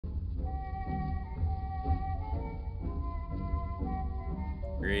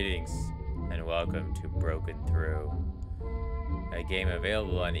Greetings, and welcome to Broken Through, a game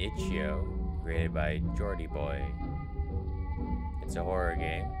available on itch.io, created by JordiBoi. It's a horror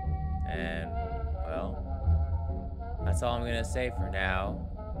game, and, well, that's all I'm gonna say for now.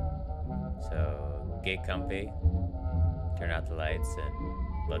 So, get comfy, turn out the lights,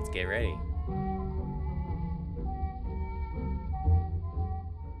 and let's get ready.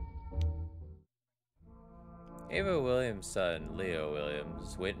 Ava Williams' son, Leo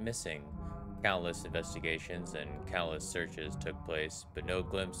Williams, went missing. Countless investigations and countless searches took place, but no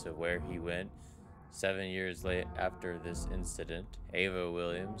glimpse of where he went. 7 years late after this incident, Ava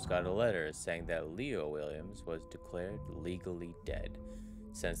Williams got a letter saying that Leo Williams was declared legally dead,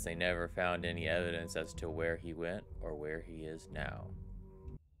 since they never found any evidence as to where he went or where he is now.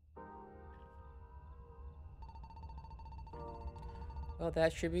 Well,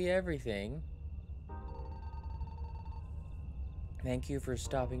 that should be everything. Thank you for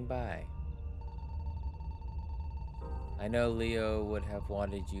stopping by. I know Leo would have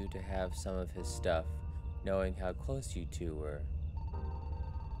wanted you to have some of his stuff, knowing how close you two were.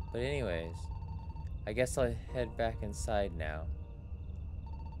 But anyways, I guess I'll head back inside now.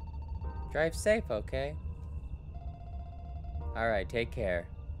 Drive safe, okay? Alright, take care.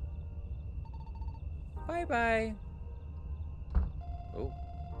 Bye-bye. Oh,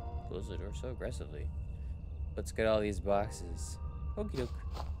 close the door so aggressively. Let's get all these boxes. Okie doke.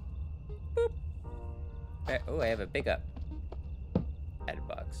 Boop. Oh, I have a big up. Add a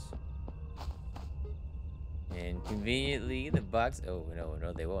box. And conveniently, the box. Oh,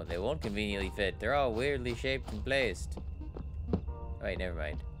 no, they won't. They won't conveniently fit. They're all weirdly shaped and placed. Wait, never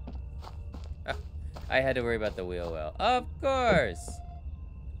mind. Oh, I had to worry about the wheel well. Of course!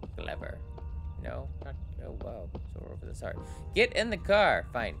 Clever. No? Not, oh, wow. So we're over this hard. Get in the car.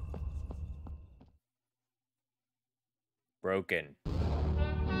 Fine. Broken.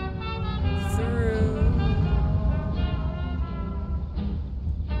 Through.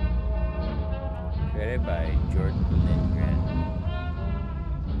 Created by JordiBoi.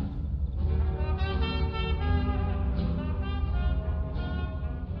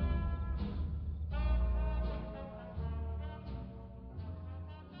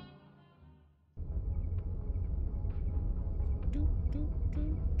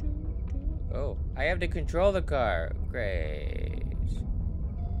 Oh, I have to control the car. Great.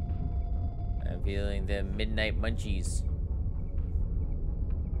 I'm feeling the midnight munchies.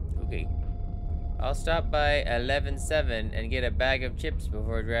 Okay. I'll stop by 11-7 and get a bag of chips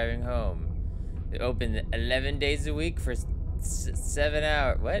before driving home. They open 11 days a week for 7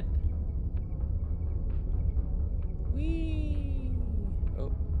 hours. What? Whee!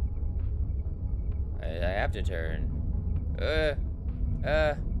 Oh. I have to turn.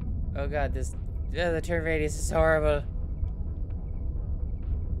 Oh god, the turn radius is horrible.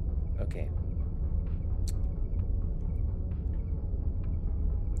 Okay.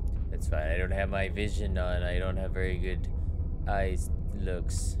 That's fine, I don't have my vision on. I don't have very good eyes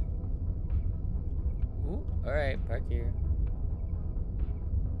looks. Ooh, alright, park here.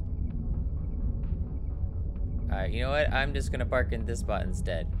 Alright, you know what? I'm just gonna park in this spot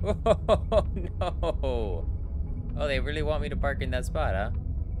instead. Oh, no! Oh, they really want me to park in that spot, huh?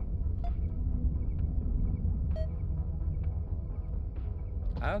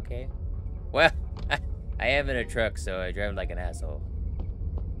 Okay. Well, I am in a truck, so I drive like an asshole.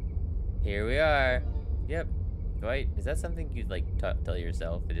 Here we are. Yep. Wait, is that something you'd like tell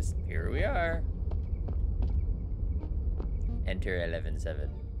yourself? It is. Here we are. Enter 11-7.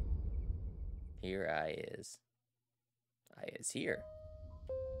 Here I is. I is here.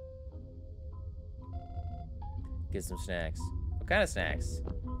 Get some snacks. What kind of snacks?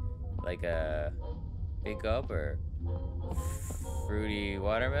 Like a big gulp or fruity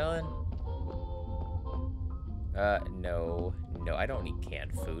watermelon? No, I don't need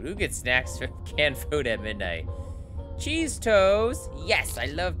canned food. Who gets snacks from canned food at midnight? Cheese toes! Yes, I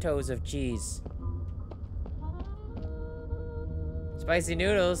love toes of cheese. Spicy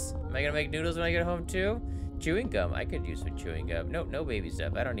noodles. Am I gonna make noodles when I get home too? Chewing gum. I could use some chewing gum. No baby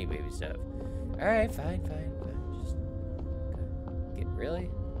stuff. I don't need baby stuff. Alright, fine. Just get really?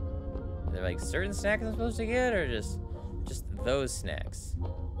 Are there like certain snacks I'm supposed to get, or just those snacks?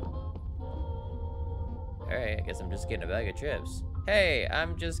 Alright, I guess I'm just getting a bag of chips. Hey,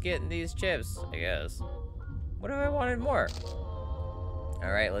 I'm just getting these chips, I guess. What if I wanted more?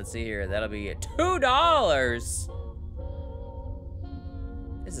 Alright, let's see here. That'll be $2!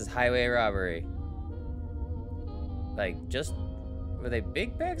 This is highway robbery. Like, just... Were they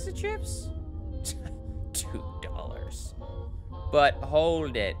big bags of chips? $2. But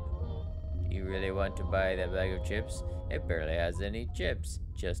hold it. You really want to buy that bag of chips? It barely has any chips,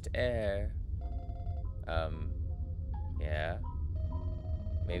 just air. Yeah.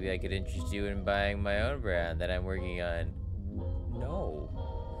 Maybe I could interest you in buying my own brand that I'm working on. No.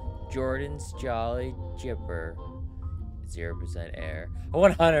 Jordan's Jolly Jipper. 0% air.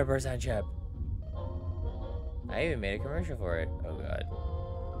 100% chip. I even made a commercial for it. Oh god.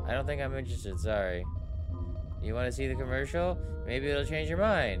 I don't think I'm interested, sorry. You want to see the commercial? Maybe it'll change your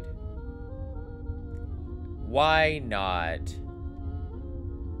mind. Why not?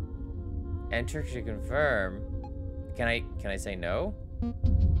 Enter to confirm. Can I say no?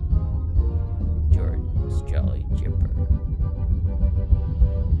 Jordan's Jolly Jipper.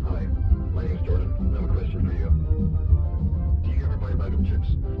 Hi, my name's Jordan. I have a question for you. Do you ever buy a bag of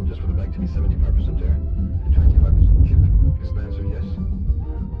chips just for the bag to be 75% air and 25% chip? Is the answer yes?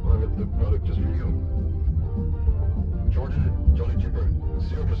 Well, I've got the product just for you. Jordan Jolly Jipper,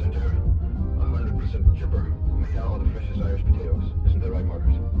 0% air, 100% chipper, made out of the freshest Irish potatoes. Isn't that right,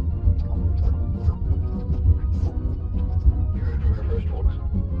 Margaret? You heard from her first, folks.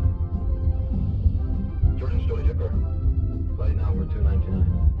 Jordan's Jolly Jipper. Buy it now for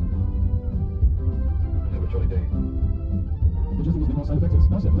 $2.99. Have a jolly day. The Jesse is the most side effects.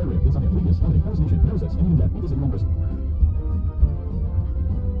 Now set, diarrhea, insomnia, weakness, vomiting, hallucination, parasites, and even death. Meet this in numbers.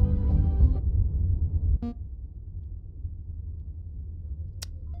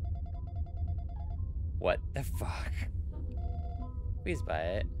 What the fuck? Please buy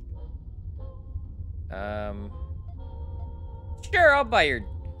it. Sure, I'll buy your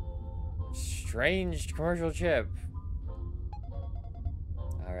strange commercial chip.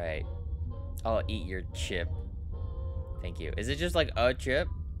 Alright. I'll eat your chip. Thank you. Is it just like a chip?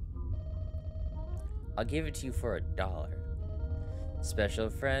 I'll give it to you for $1. Special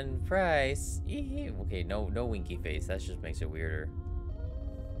friend price. Okay, no winky face. That just makes it weirder.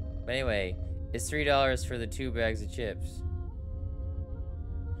 But anyway, it's $3 for the 2 bags of chips.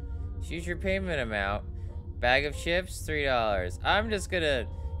 Future payment amount. Bag of chips, $3. I'm just gonna...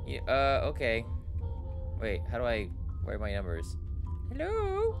 okay. Wait, how do I... Where are my numbers?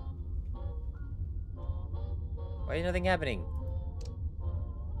 Hello? Why is nothing happening?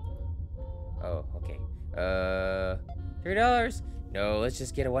 Oh, okay. $3? No, let's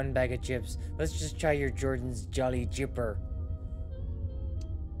just get 1 bag of chips. Let's just try your Jordan's Jolly Jipper.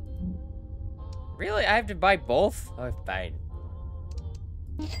 Really? I have to buy both? Oh, fine.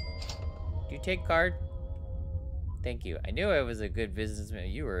 Do you take card? Thank you. I knew I was a good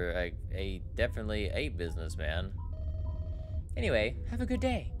businessman. You were definitely a businessman. Anyway, have a good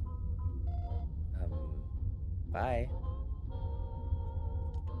day. Bye.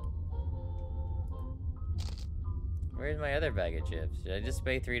 Where's my other bag of chips? Did I just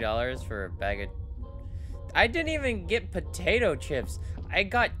pay $3 for a bag of... I didn't even get potato chips. I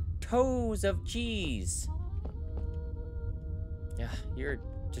got toes of cheese. Yeah, you're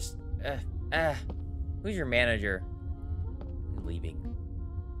just... Who's your manager? I'm leaving.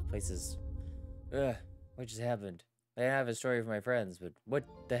 This place is... what just happened? I have a story for my friends, but what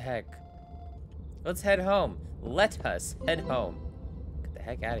the heck? Let's head home. Let us head home. Get the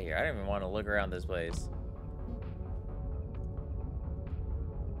heck out of here. I don't even want to look around this place.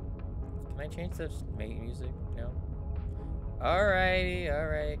 Can I change the music? No. Alrighty,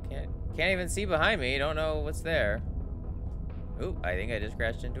 alright. Can't even see behind me. Don't know what's there. Ooh, I think I just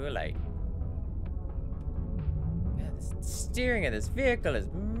crashed into a light. Yeah, this steering of this vehicle is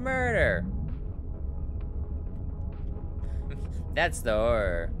murder. That's the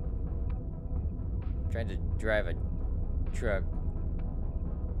horror. I'm trying to drive a truck.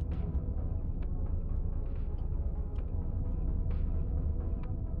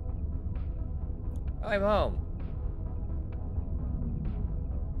 Oh, I'm home.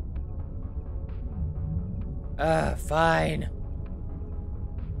 Fine.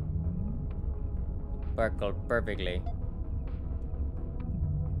 Sparkled perfectly.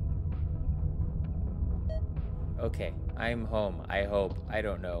 Okay, I'm home. I hope. I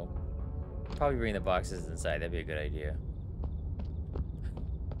don't know. Probably bring the boxes inside. That'd be a good idea.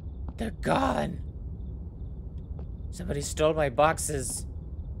 They're gone. Somebody stole my boxes. Is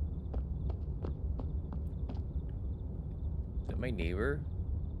that my neighbor?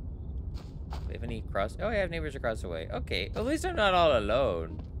 Do they have any cross? Oh, I have neighbors across the way. Okay, at least I'm not all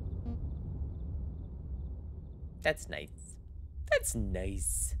alone. That's nice. That's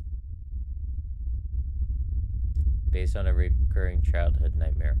nice. Based on a recurring childhood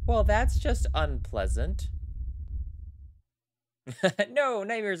nightmare. Well, that's just unpleasant. No,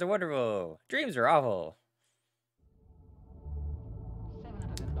 nightmares are wonderful. Dreams are awful.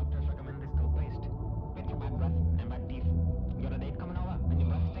 7 doctors recommend this toothpaste. With your bad breath and bad teeth. Got a date coming over and your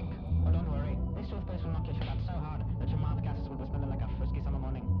breath stink? Oh, don't worry.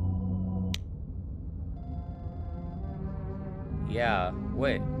 Yeah,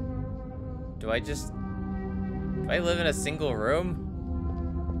 wait. Do I live in a single room?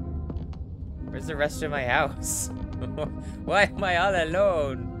 Where's the rest of my house? Why am I all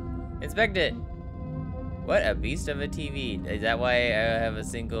alone? Inspect it. What a beast of a TV. Is that why I have a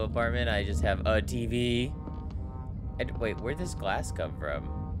single apartment? I just have a TV. And wait, where'd this glass come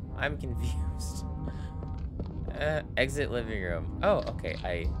from? I'm confused. Exit living room. Oh,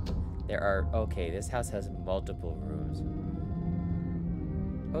 okay. Okay, this house has multiple rooms.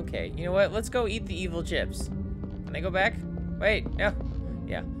 Okay, you know what? Let's go eat the evil chips. Can I go back? Wait, no.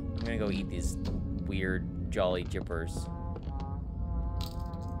 Yeah, I'm gonna go eat these weird Jolly Jippers.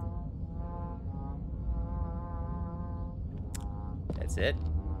 That's it.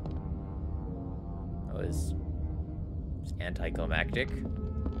 That was anticlimactic.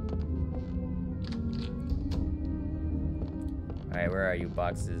 Alright, where are you,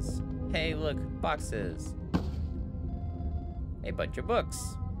 boxes? Hey, look, boxes. A bunch of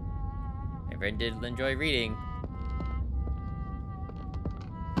books. My friend did enjoy reading.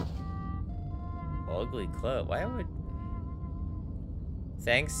 Ugly club. Why would...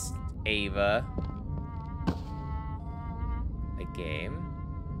 Thanks, Ava. A game?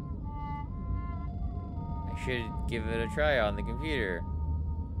 I should give it a try on the computer.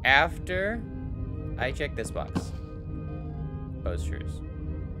 After I check this box. Posters.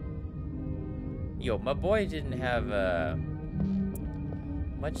 Yo, my boy didn't have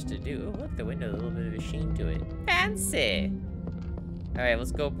much to do. Oh, look, the window, a little bit of a sheen to it. Fancy! Alright,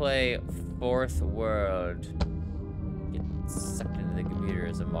 let's go play Fourth World. Get sucked into the computer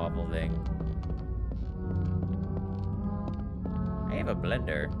is a Marvel thing. I have a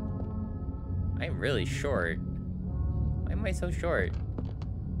blender. I'm really short. Why am I so short?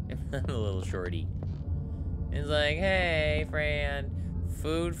 I'm a little shorty. It's like, hey, friend,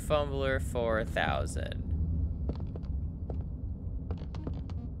 food fumbler 4,000.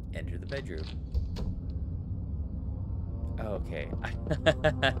 Enter the bedroom. Okay.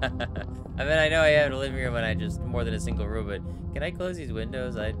 I mean, I know I have a living room and I just more than a single room, but can I close these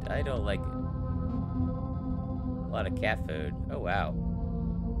windows? I don't like a lot of cat food. Oh, wow.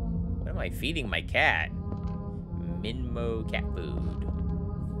 What am I feeding my cat? Minmo cat food.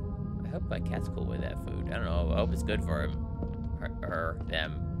 I hope my cat's cool with that food. I don't know. I hope it's good for him. Her,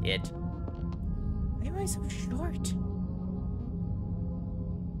 them, it. Why am I so short?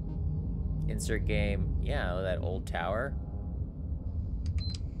 Insert game. Yeah, that old tower.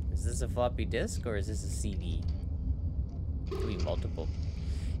 Is this a floppy disk or is this a CD? Could be multiple.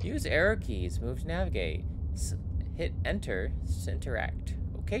 Use arrow keys. Move to navigate. Hit enter to interact.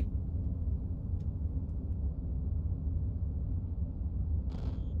 Okay.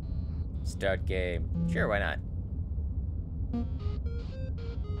 Start game. Sure, why not?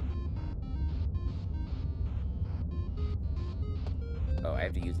 Oh, I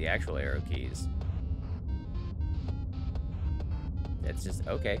have to use the actual arrow keys. That's just,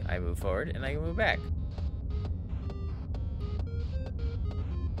 okay, I move forward and I can move back.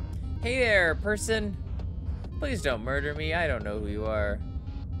 Hey there, person. Please don't murder me. I don't know who you are.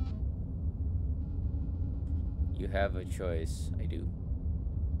 You have a choice. I do.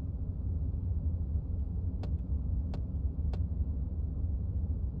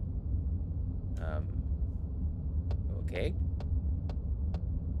 Okay.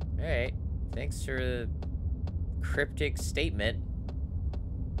 Alright. Thanks for the cryptic statement.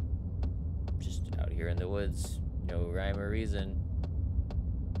 Just out here in the woods. No rhyme or reason.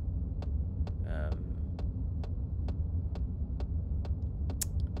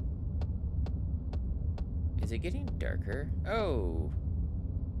 Is it getting darker? Oh.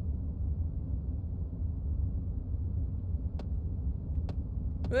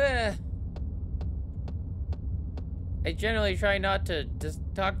 I generally try not to just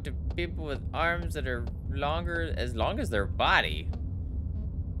talk to people with arms that are longer, as long as their body.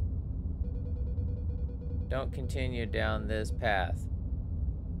 Don't continue down this path.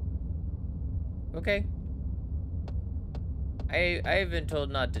 Okay. I've been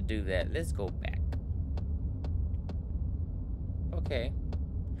told not to do that. Let's go back. Okay.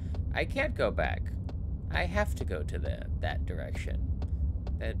 I can't go back. I have to go to that direction.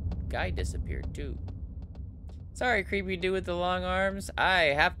 That guy disappeared too. Sorry, creepy dude with the long arms. I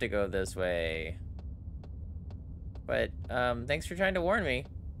have to go this way. But, thanks for trying to warn me.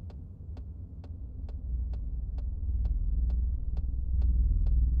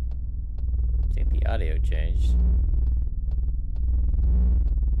 I think the audio changed.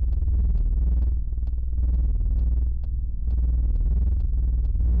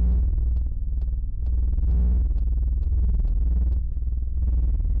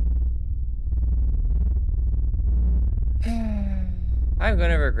 I'm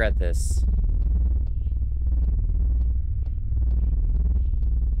gonna regret this.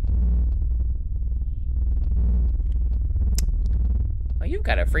 Oh, you've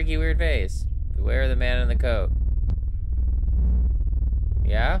got a freaky weird face. Beware the man in the coat.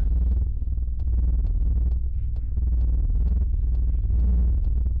 Yeah?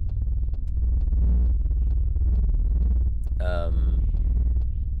 Am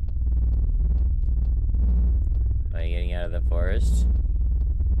I getting out of the forest?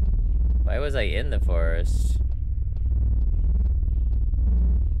 Why was I in the forest?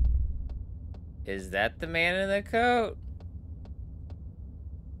 Is that the man in the coat?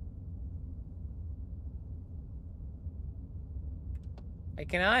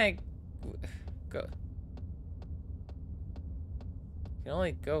 Can I go? Can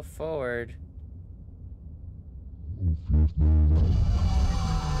only go forward.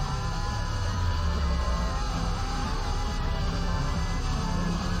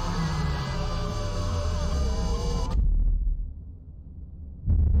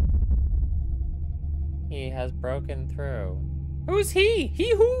 He has broken through. Who's he?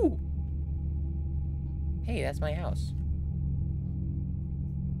 He who? Hey, that's my house.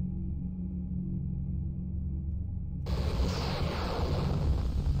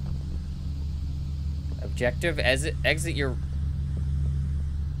 Objective, exit your...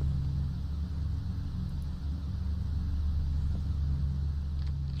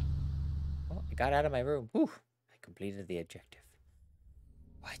 Well, I got out of my room. Whew. I completed the objective.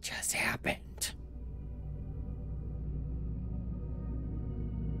 What just happened?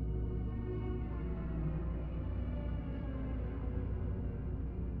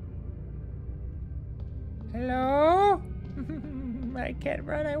 Hello? I can't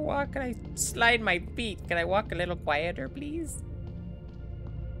run, I walk, and I slide my feet. Can I walk a little quieter, please?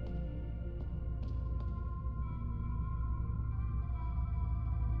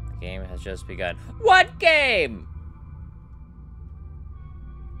 The game has just begun. What game?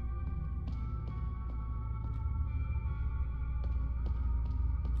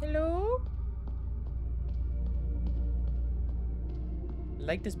 Hello? I'd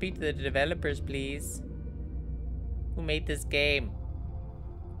like to speak to the developers, please. Who made this game?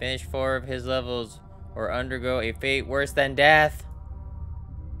 Finish 4 of his levels or undergo a fate worse than death.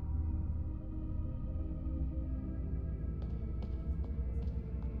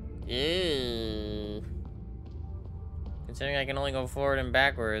 Ew. Considering I can only go forward and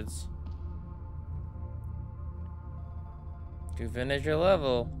backwards. To finish your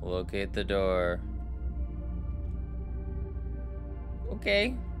level, locate the door.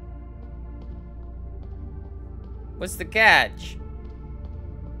 Okay. What's the catch?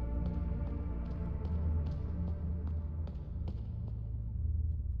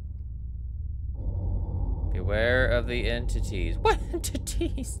 Beware of the entities. What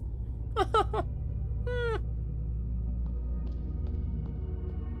entities?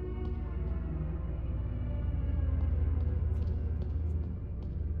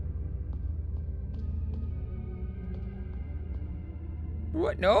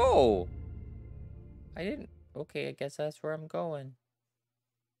 What? No! I didn't. Okay, I guess that's where I'm going.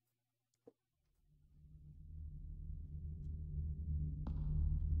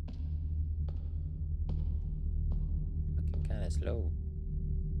 Fucking kind of slow.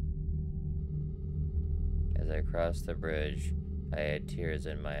 As I crossed the bridge, I had tears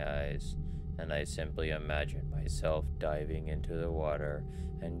in my eyes, and I simply imagined myself diving into the water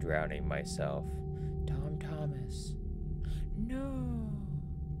and drowning myself. Tom Thomas. No.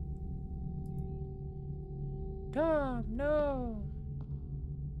 Tom, no.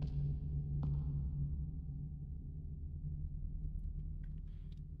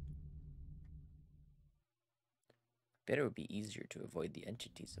 Bet it would be easier to avoid the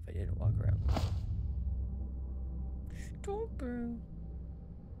entities if I didn't walk around. Stupid.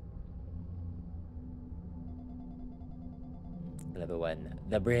 Level 1,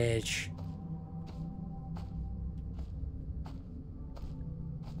 the bridge.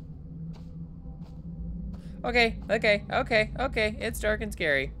 Okay. It's dark and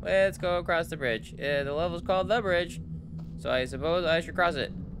scary. Let's go across the bridge. The level's called the bridge, so I suppose I should cross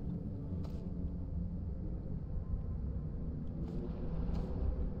it.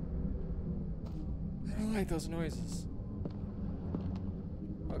 I don't like those noises.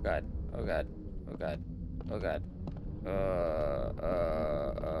 Oh god. Oh god. Oh god. Oh god.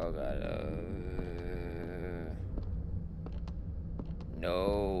 Oh god.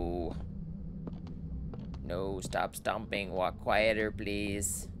 No. No, stop stomping. Walk quieter,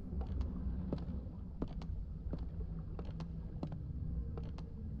 please.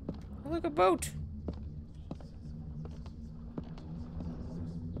 Oh, look, a boat.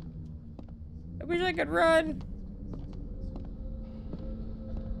 I wish I could run.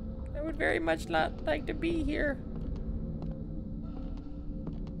 I would very much like to be here.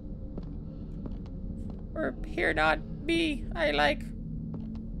 Or here not be. I like.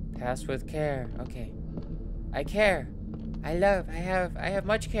 Pass with care. Okay. I care. I love. I have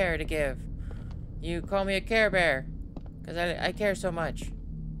much care to give. You call me a Care Bear. Because I care so much.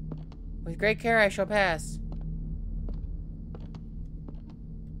 With great care I shall pass.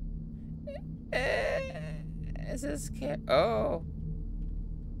 Is this care? Oh.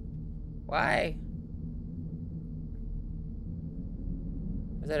 Why?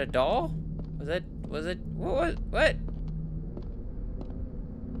 Was that a doll? Was it, what?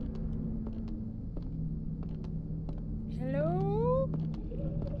 Hello?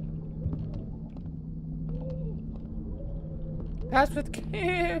 Pass with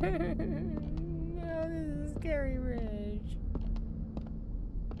care. No, this is scary, Ridge.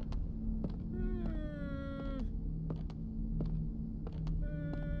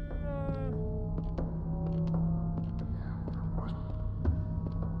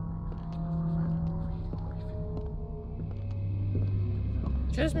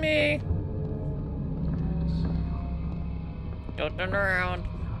 Just me. Don't turn around.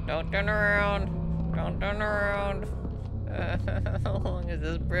 Don't turn around. Don't turn around. How long is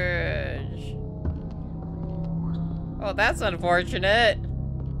this bridge? Oh, that's unfortunate.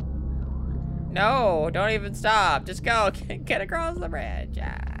 No, don't even stop. Just go. Get across the bridge.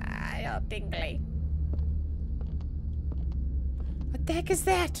 Ah, oh, tingly. What the heck is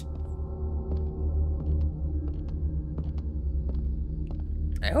that?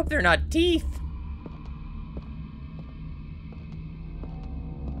 I hope they're not teeth.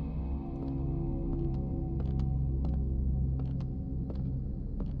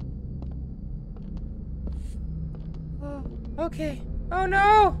 Oh, okay. Oh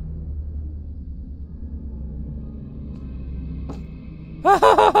no!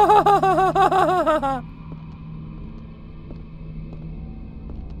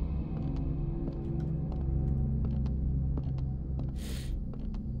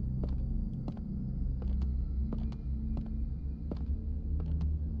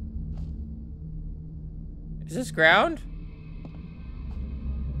 Is this ground?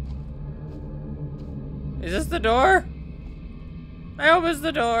 Is this the door? I hope it's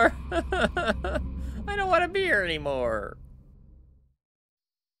the door. I don't want to be here anymore.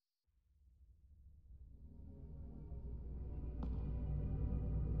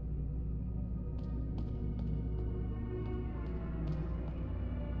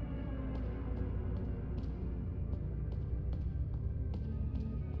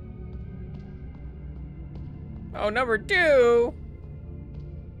 Oh, number 2.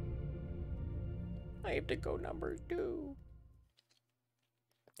 I have to go number 2.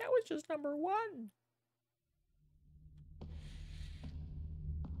 That was just number 1.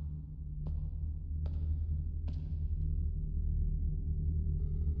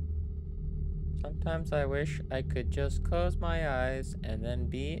 Sometimes I wish I could just close my eyes and then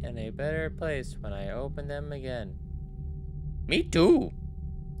be in a better place when I open them again. Me too.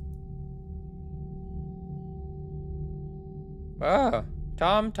 Oh,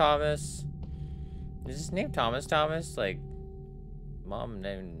 Tom Thomas. Is his name Thomas Thomas? Like, mom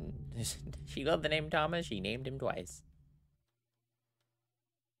named... She loved the name Thomas. She named him twice.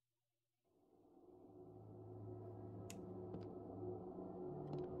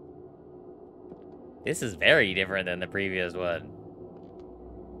 This is very different than the previous one.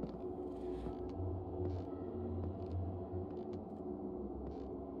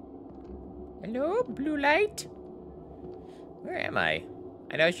 Hello, blue light? Where am I?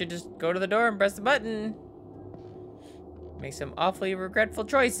 I know I should just go to the door and press the button. Make some awfully regretful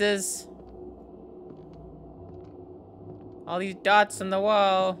choices. All these dots on the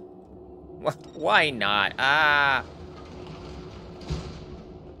wall. Why not? Ah.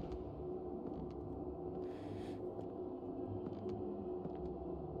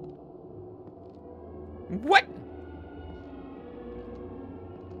 What?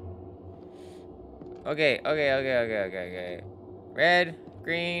 Okay. Red,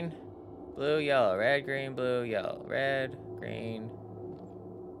 green, blue, yellow. Red, green, blue, yellow. Red, green,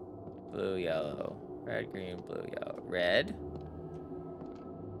 blue, yellow. Red, green, blue, yellow. Red.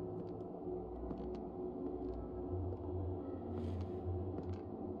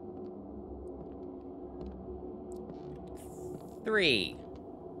 Three.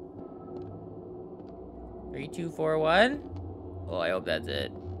 3, 2, 4, 1. Oh, I hope that's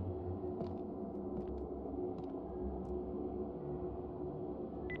it.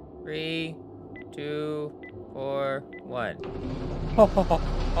 Three, 2, 4, 1.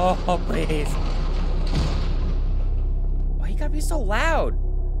 Oh, please. Why you gotta be so loud?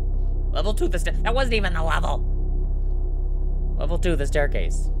 Level 2, that wasn't even a level. Level 2, the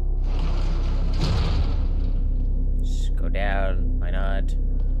staircase. Just go down, why not?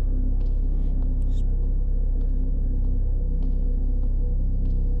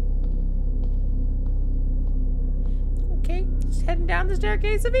 Okay, just heading down the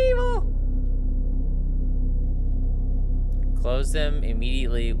staircase of evil. Close them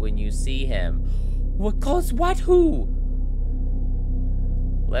immediately when you see him. What? Close what? Who?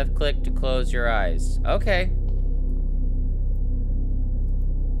 Left click to close your eyes. Okay.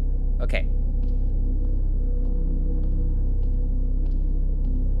 Okay.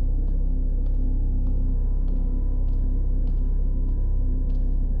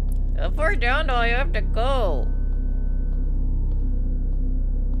 How far down do I have to go?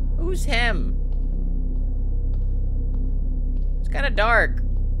 Who's him? It's kind of dark.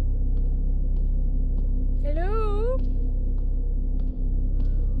 Hello?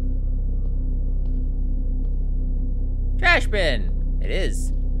 Trash bin. It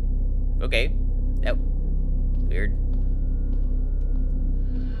is. Okay. That weird.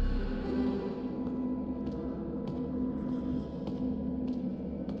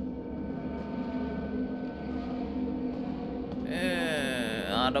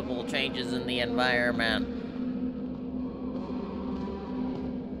 Audible changes in the environment.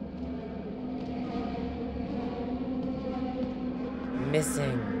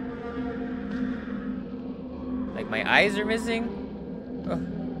 Missing. Like my eyes are missing?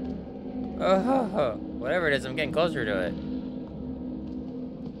 Oh, whatever it is, I'm getting closer to it.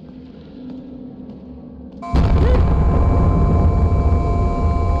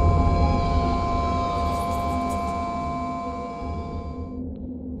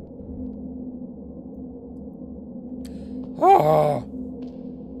 Oh.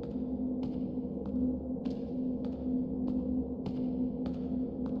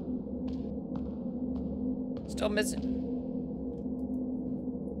 Still missing.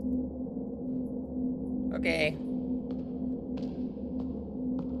 Okay.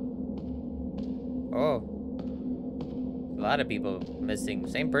 Oh. A lot of people missing.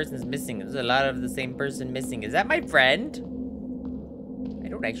 Same person's missing. There's a lot of the same person missing. Is that my friend? I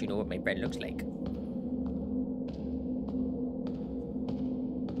don't actually know what my friend looks like.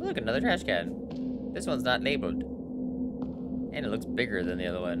 Look, another trash can. This one's not labeled. And it looks bigger than the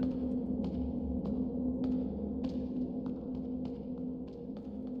other one.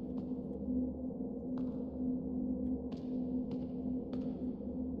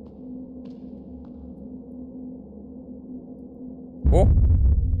 Oh!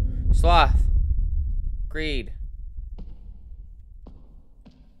 Sloth. Greed.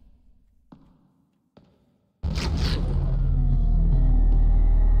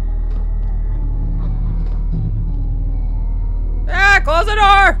 Ah! Close the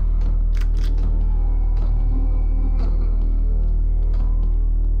door!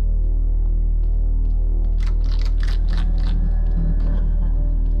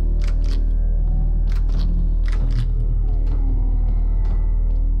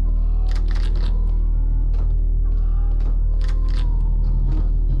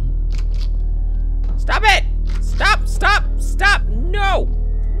 Stop it! Stop! Stop! Stop! No!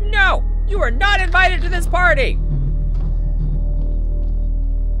 No! You are not invited to this party!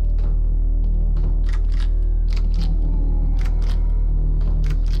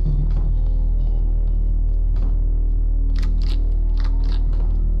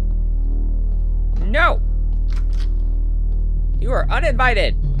 No! You are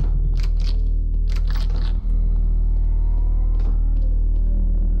uninvited!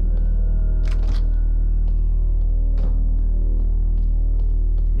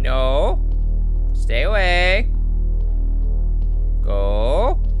 No. Stay away.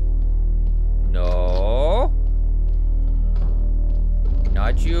 Go. No.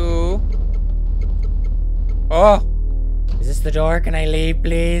 Not you. Oh! Is this the door? Can I leave,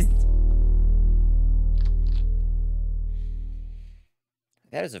 please?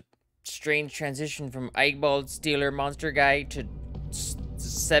 That is a strange transition from eyeball stealer monster guy to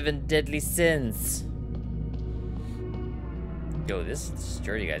 7 deadly sins. Yo, this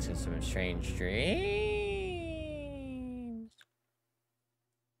Jordy guy's got some strange dreams.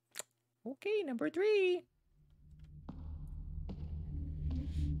 Okay, number 3.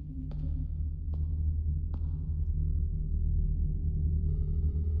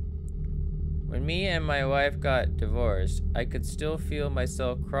 When me and my wife got divorced, I could still feel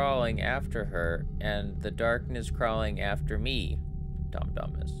myself crawling after her and the darkness crawling after me.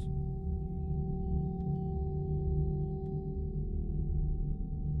 Dum-dumbness.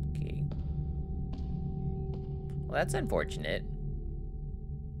 Well, that's unfortunate.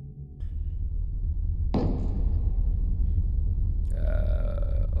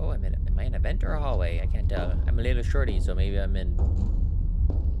 Oh, am I in a vent or a hallway? I can't tell. I'm a little shorty, so maybe I'm in...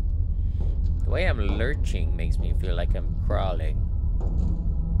 The way I'm lurching makes me feel like I'm crawling.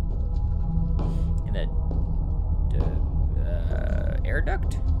 In a... air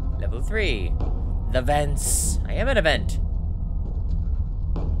duct? Level 3. The vents. I am in a vent.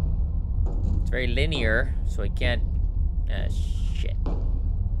 It's very linear, so I can't... shit.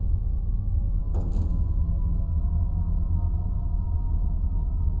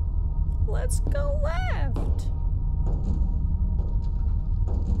 Let's go left.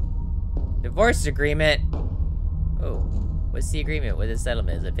 Divorce agreement. Oh, what's the agreement? What the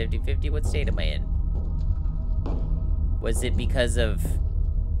settlement? Is it 50-50? What state am I in? Was it because of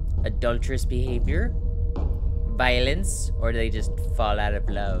adulterous behavior? Violence? Or did they just fall out of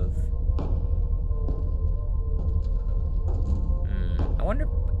love? I wonder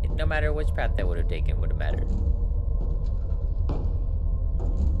if no matter which path that would have taken would have mattered.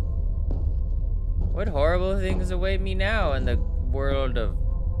 What horrible things await me now in the world of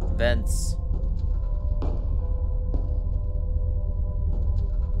vents?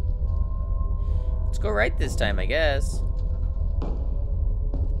 Let's go right this time, I guess.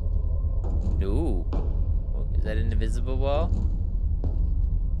 No. Oh, is that an invisible wall?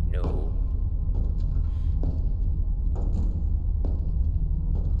 No.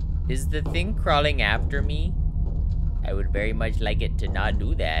 Is the thing crawling after me? I would very much like it to not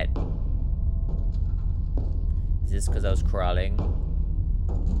do that. Is this because I was crawling?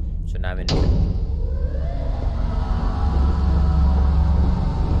 So now I'm in...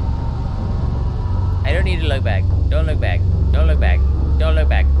 I don't need to look back. Don't look back. Don't look back. Don't look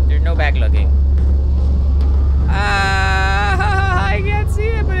back. There's no back looking. Ah! I can't see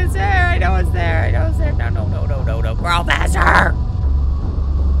it, but it's there. I know it's there. I know it's there. No, no, no, no, no, no. Crawl faster!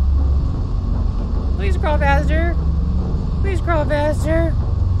 Please crawl faster. Please crawl faster.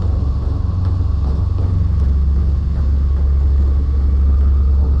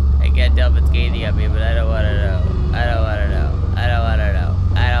 I can't tell if it's gaining on me, but I don't want to know. I don't want to know. I don't want to know.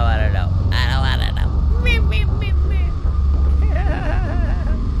 I don't want to know. I don't want to know. Me, me, me, me.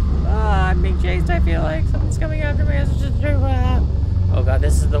 Oh, I'm being chased, I feel like. Something's coming after me. It's just... Oh god,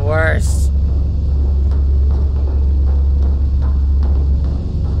 this is the worst.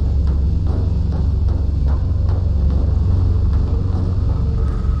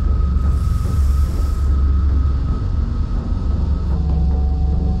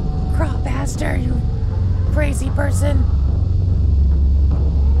 You crazy person.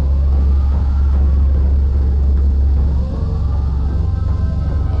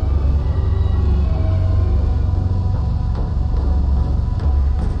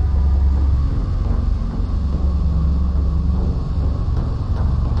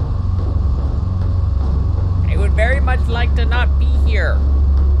 I would very much like to not be here.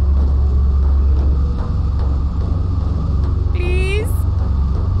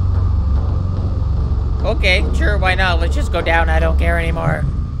 Okay, sure, why not? Let's just go down. I don't care anymore.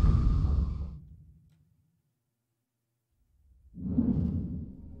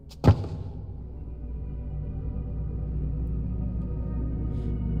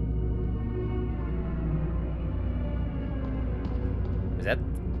 Is that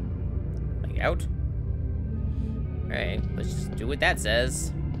like out? Alright, let's just do what that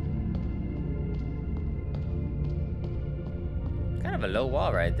says. Kind of a low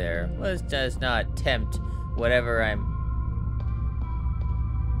wall right there. Let's just not tempt whatever I'm...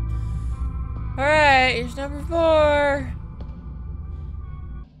 Alright, here's number 4.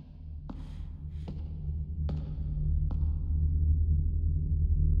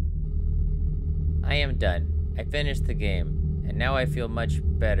 I am done. I finished the game, and now I feel much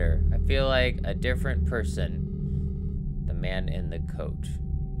better. I feel like a different person. The man in the coat.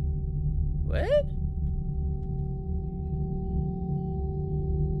 What?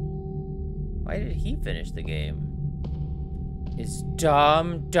 Why did he finish the game? Is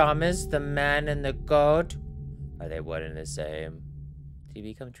Thomas the man in the coat? Are they one and the same? Did he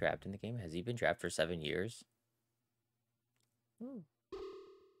become trapped in the game? Has he been trapped for 7 years?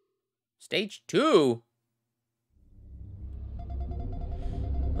 Stage 2?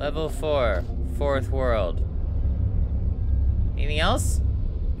 Level 4. 4th world. Anything else?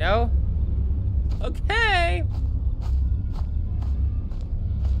 No? Okay!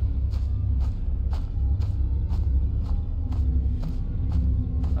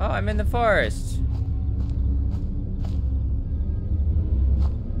 Oh, I'm in the forest.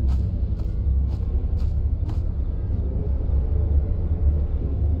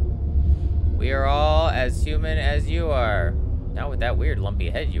 We are all as as human as you are. Not with that weird lumpy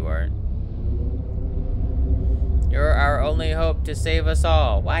head you aren't. You're our only hope to save us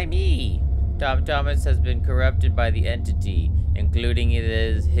all. Why me? Tom Thomas has been corrupted by the entity, including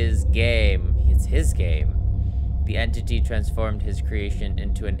his game. It's his game. The entity transformed his creation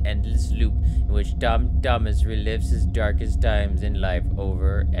into an endless loop in which Tom Thomas relives his darkest times in life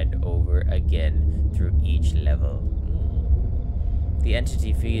over and over again through each level. The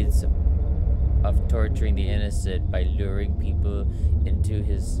entity feeds of torturing the innocent by luring people into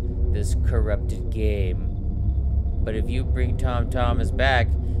this corrupted game. But if you bring Tom Thomas back,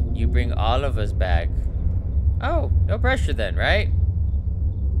 you bring all of us back. Oh, no pressure then, right?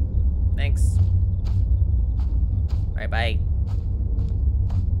 Thanks. Alright, bye.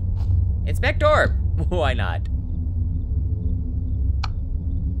 Inspector! Why not?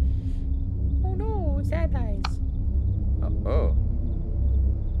 Oh no, sad eyes. Oh.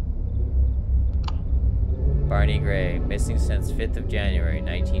 Barney Gray, missing since 5th of January,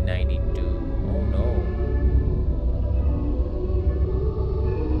 1992. Oh no.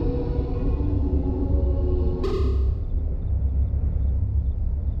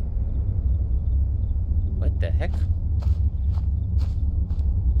 What the heck?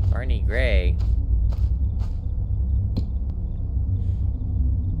 Barney Gray?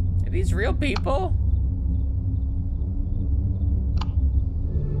 Are these real people?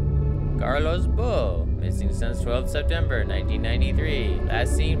 Carlos Bull, missing since 12th September 1993.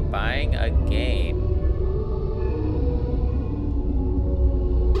 Last seen buying a game.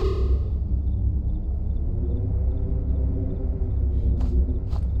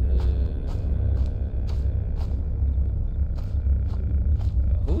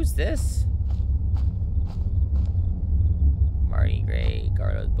 Who's this? Marty Gray,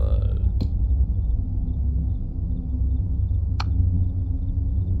 Carlos Bull.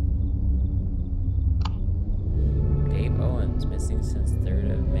 Dave Owens, missing since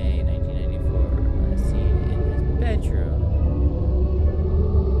 3rd of May, 1994. Last seen in his bedroom.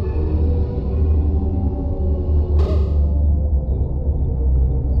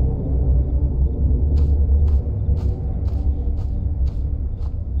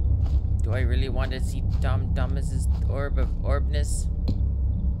 Do I really want to see Tom Thomas's orb of orbness?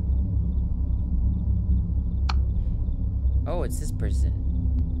 Oh, it's this person.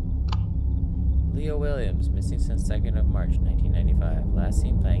 Leo Williams, missing since 2nd of March, 1995. Last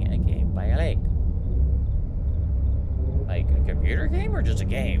seen playing a game by a lake. Like a computer game or just a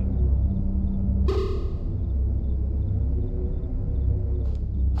game?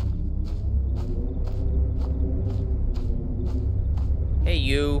 Hey,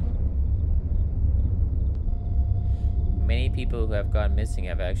 you. Many people who have gone missing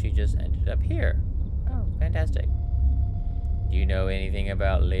have actually just ended up here. Oh, fantastic. Do you know anything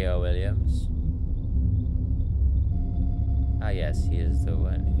about Leo Williams? Ah yes, he is the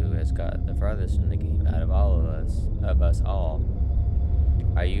one who has gotten the farthest in the game out of all of us all.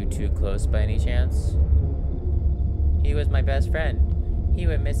 Are you too close by any chance? He was my best friend. He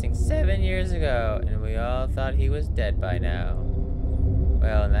went missing 7 years ago, and we all thought he was dead by now.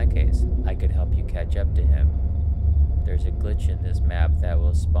 Well, in that case, I could help you catch up to him. There's a glitch in this map that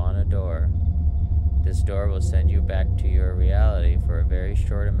will spawn a door. This door will send you back to your reality for a very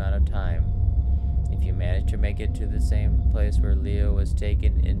short amount of time. If you manage to make it to the same place where Leo was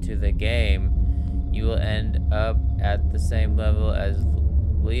taken into the game, you will end up at the same level as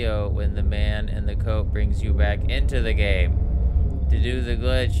Leo when the man in the coat brings you back into the game. To do the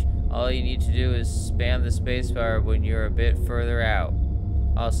glitch, all you need to do is spam the spacebar when you're a bit further out.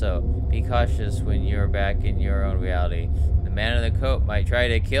 Also, be cautious when you're back in your own reality. The man in the coat might try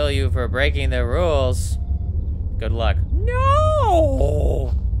to kill you for breaking the rules. Good luck.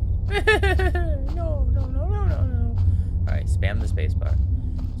 No! No. Alright, spam the spacebar.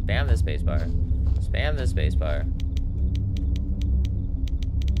 Spam the spacebar. Spam the spacebar.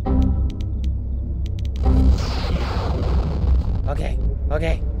 Okay.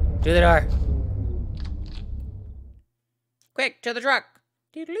 To the door. Quick, to the truck.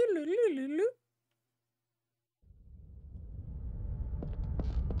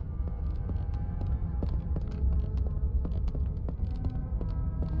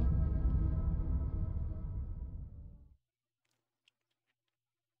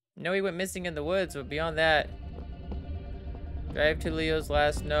 No, he went missing in the woods, but beyond that, drive to Leo's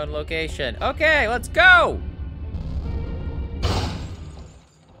last known location. Okay, let's go!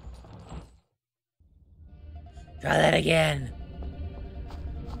 Try that again.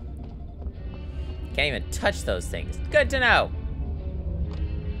 Can't even touch those things. Good to know.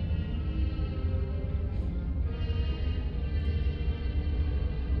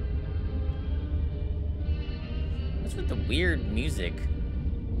 some weird music.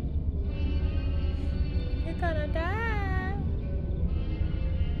 You're gonna die.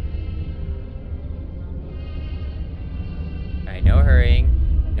 Alright, no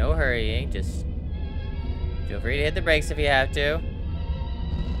hurrying. No hurrying. Just feel free to hit the brakes if you have to.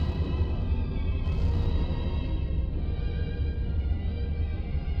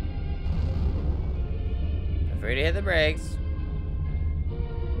 Feel free to hit the brakes.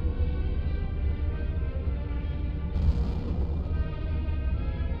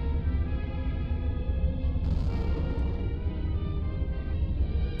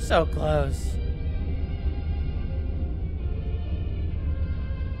 So close.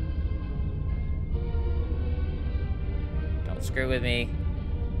 Don't screw with me.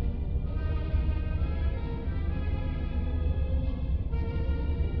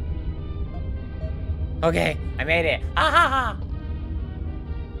 Okay, I made it. Ah ha ha!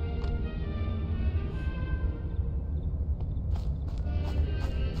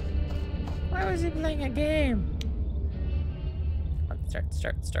 Why was he playing a game?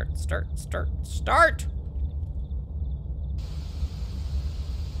 Start!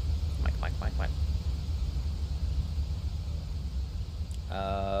 Come on.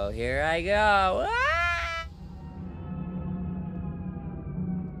 Oh, here I go. Ah!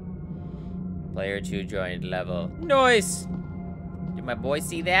 Player 2 joined level. Nice! Did my boy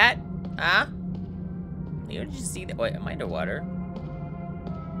see that? Huh? Did you see that? Wait, am I underwater?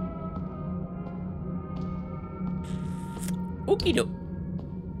 Okie doke.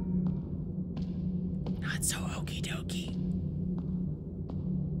 Not so okie dokie.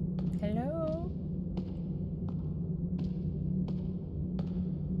 Hello?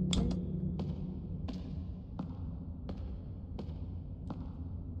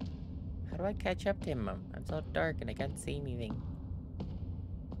 How do I catch up to him? I'm so dark and I can't see anything.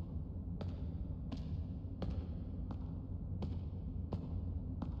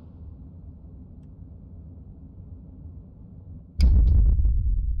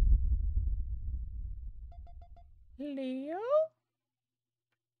 Leo?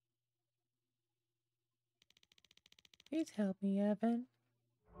 Please help me, Evan.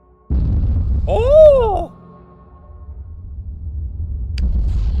 Oh!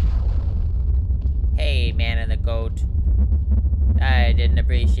 Hey, man in the goat. I didn't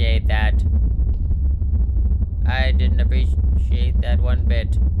appreciate that. I didn't appreciate that one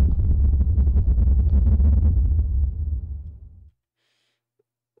bit.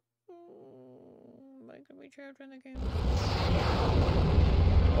 Am I gonna be trapped in the game?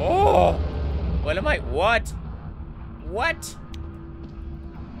 Oh! What am I? What? What?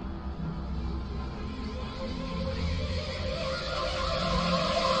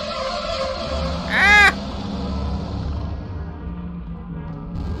 Ah!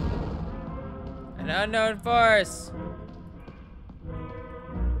 An unknown force.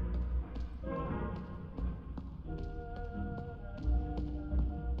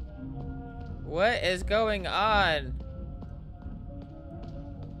 What is going on?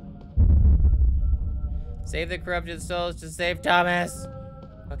 Save the corrupted souls to save Thomas.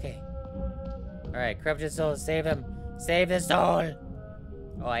 Okay. Alright, corrupted souls, save him. Save the soul.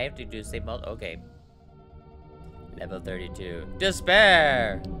 Oh, I have to do save mode. Okay. Level 32.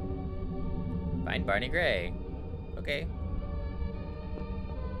 Despair. Find Barney Gray. Okay.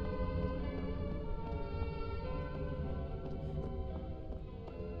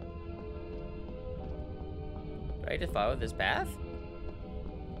 Do I just follow this path?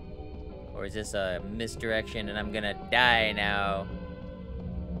 Or is this a misdirection and I'm gonna die now?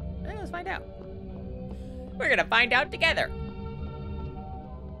 Let's find out. We're gonna find out together.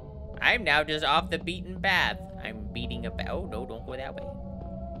 I'm now just off the beaten path. I'm beating a path. Oh, no, don't go that way.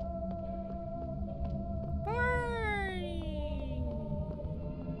 Barney.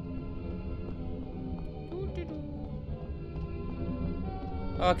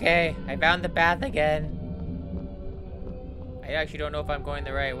 Okay, I found the path again. I actually don't know if I'm going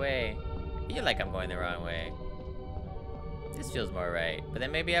the right way. I feel like I'm going the wrong way. This feels more right. But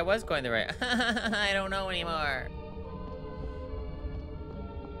then maybe I was going the right. I don't know anymore.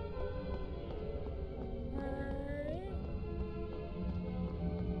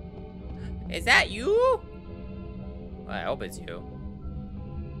 Is that you? Well, I hope it's you.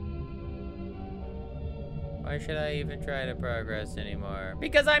 Why should I even try to progress anymore?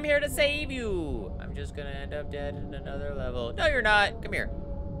 Because I'm here to save you. I'm just gonna end up dead in another level. No, you're not. Come here.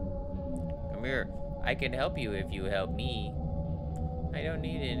 Come here. I can help you if you help me. I don't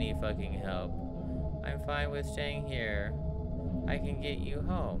need any fucking help. I'm fine with staying here. I can get you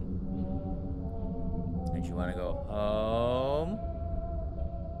home. Don't you want to go home?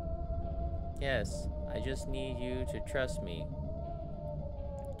 Yes, I just need you to trust me.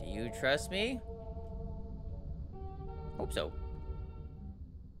 Do you trust me? Hope so.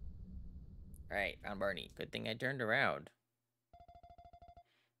 Alright, found Barney. Good thing I turned around.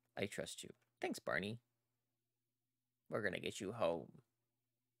 I trust you. Thanks, Barney. We're gonna get you home.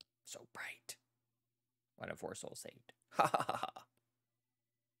 So bright. 1 of 4 souls saved. Ha ha ha ha.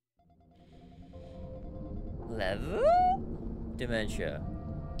 Level? Dementia.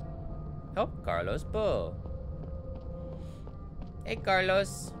 Help Carlos Bull. Hey,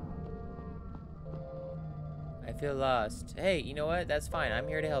 Carlos. I feel lost. Hey, you know what? That's fine. I'm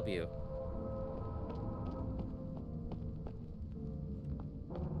here to help you.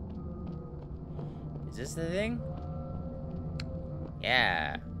 Is this the thing?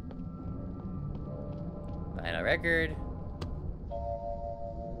 Yeah. Final record.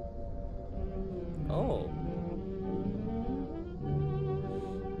 Oh.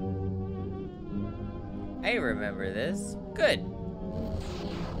 I remember this. Good.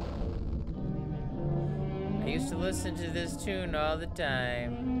 I used to listen to this tune all the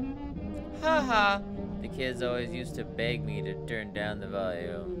time. Haha. The kids always used to beg me to turn down the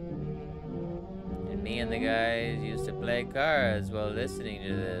volume. And me and the guys used to play cards while listening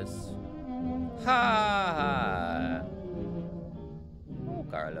to this. Ha ha. Oh,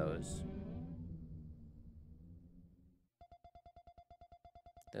 Carlos.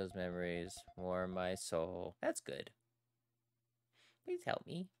 Those memories warm my soul. That's good. Please help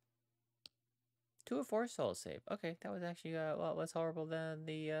me. 2 of 4 souls saved. Okay, that was actually a lot less horrible than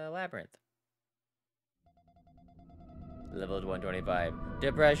the labyrinth. Level 125.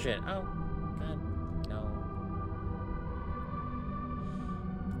 Depression. Oh, God, no.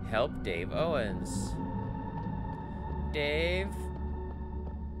 Help Dave Owens. Dave,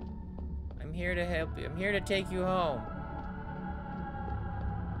 I'm here to help you. I'm here to take you home.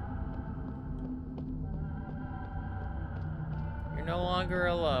 You're no longer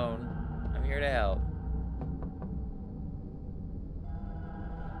alone. I'm here to help.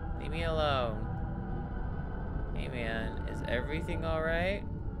 Leave me alone. Hey man, is everything alright?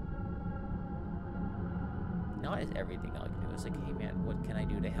 Not is everything all I can do. It's like, hey man, what can I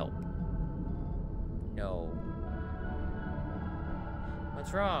do to help? No.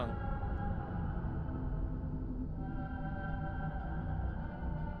 What's wrong?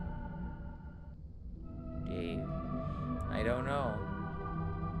 Dave, I don't know.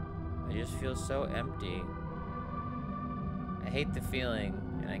 I just feel so empty. I hate the feeling,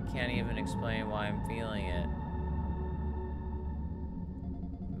 and I can't even explain why I'm feeling it.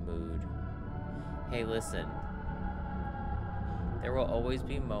 Mood. Hey, listen. There will always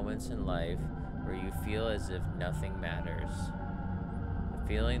be moments in life where you feel as if nothing matters. A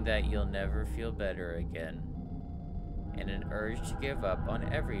feeling that you'll never feel better again. And an urge to give up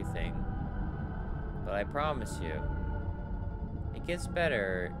on everything. But I promise you, it gets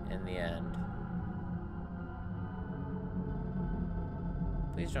better in the end.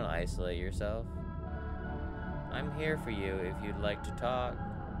 Please don't isolate yourself. I'm here for you if you'd like to talk.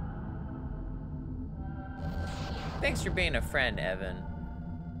 Thanks for being a friend, Evan.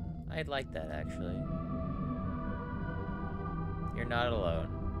 I'd like that, actually. You're not alone.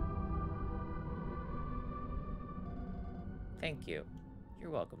 Thank you.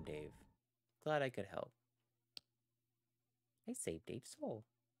 You're welcome, Dave. Glad I could help. I saved Dave's soul.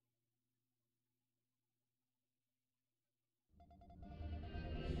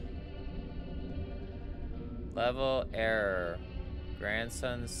 Level error.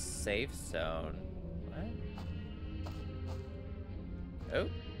 Grandson's safe zone. What? Oh.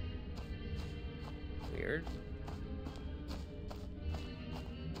 Weird.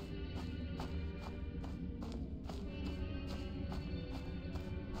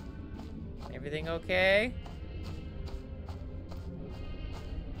 Everything okay?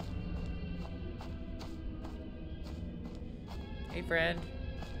 Hey, friend.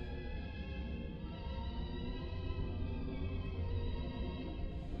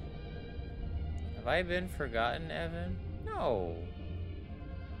 Have I been forgotten, Evan? No.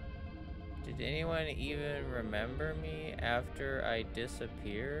 Did anyone even remember me after I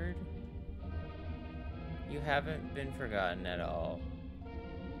disappeared? You haven't been forgotten at all.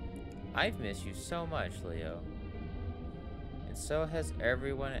 I've missed you so much, Leo. And so has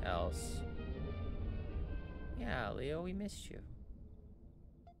everyone else. Yeah, Leo, we missed you.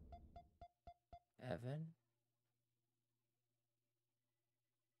 Evan?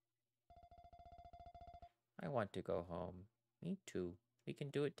 I want to go home. Me too. We can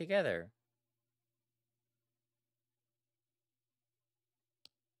do it together.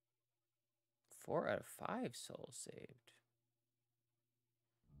 Four out of 5 souls saved.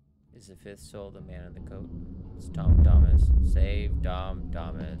 Is the fifth soul the man in the coat? It's Tom Thomas. Save Dom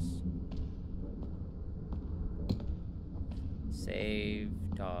Thomas. Save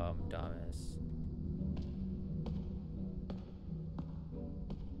Tom Thomas.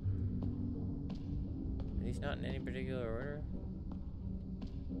 Are these not in any particular order?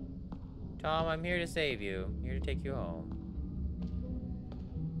 Tom, I'm here to save you. I'm here to take you home.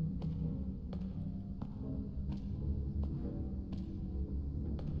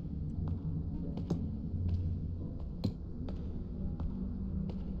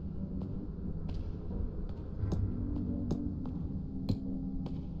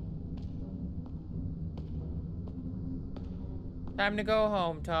 Time to go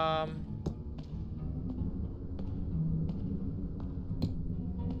home, Tom.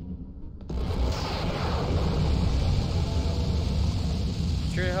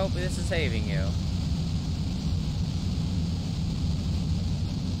 Sure hope this is saving you.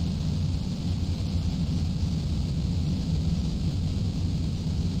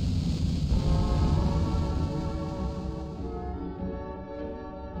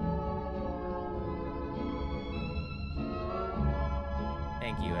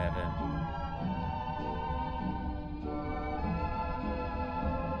 Thank you, Evan.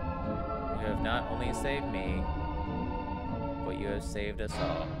 You have not only saved me, but you have saved us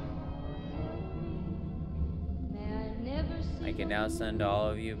all. I can now send all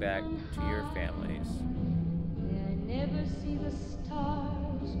of you back to your families.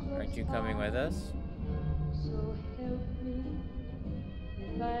 Aren't you coming with us?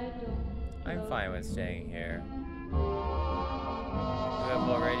 I'm fine with staying here. You have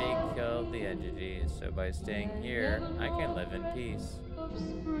already killed the entity, so by staying here, I can live in peace.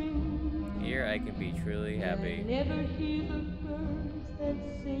 Here I can be truly happy.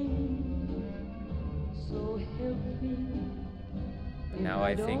 But now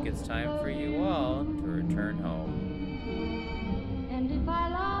I think it's time for you all to return home.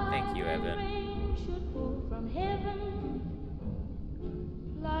 Thank you, Evan.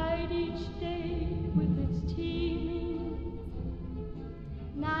 Light each day with its teeming.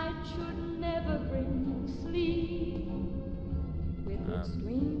 Night should never bring sleep with its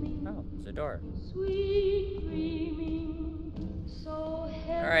dreaming. Oh, there's a door. Sweet dreaming, so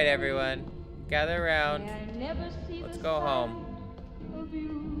heavy. All right, everyone, gather around. Let's go home. Of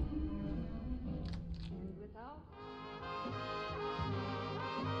you. And without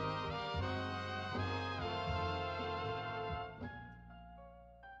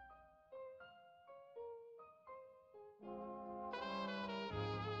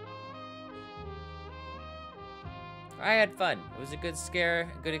I had fun. It was a good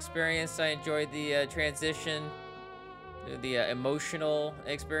scare, a good experience. I enjoyed the transition, the emotional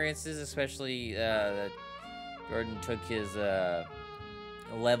experiences, especially that Jordan took his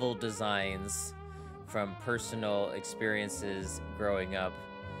level designs from personal experiences growing up.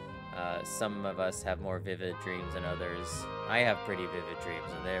 Some of us have more vivid dreams than others. I have pretty vivid dreams,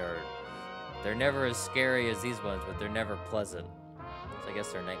 and they're never as scary as these ones, but they're never pleasant. So I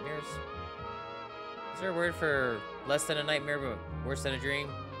guess they're nightmares. Is there a word for less than a nightmare but worse than a dream?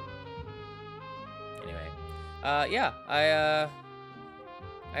 Anyway, yeah,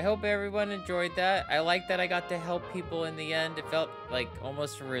 I hope everyone enjoyed that. I like that I got to help people in the end. It felt like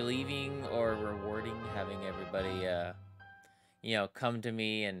almost relieving or rewarding having everybody, you know, come to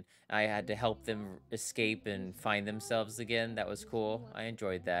me, and I had to help them escape and find themselves again. That was cool. I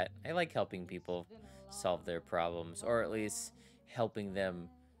enjoyed that. I like helping people solve their problems, or at least helping them.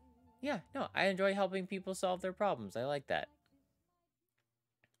 Yeah, no, I enjoy helping people solve their problems. I like that.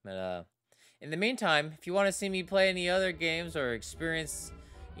 But, in the meantime, if you want to see me play any other games or experience,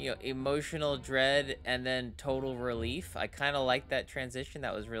 you know, emotional dread and then total relief, I kind of like that transition.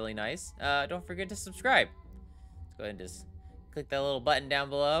 That was really nice. Don't forget to subscribe. Let's go ahead and just click that little button down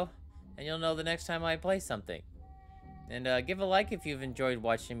below, and you'll know the next time I play something. And give a like if you've enjoyed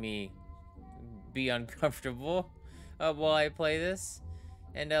watching me be uncomfortable while I play this.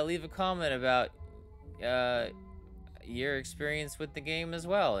 And leave a comment about your experience with the game as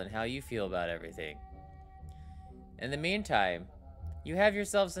well, and how you feel about everything. In the meantime, you have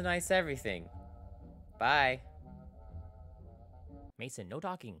yourselves a nice everything. Bye. Mason, no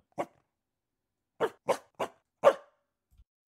talking.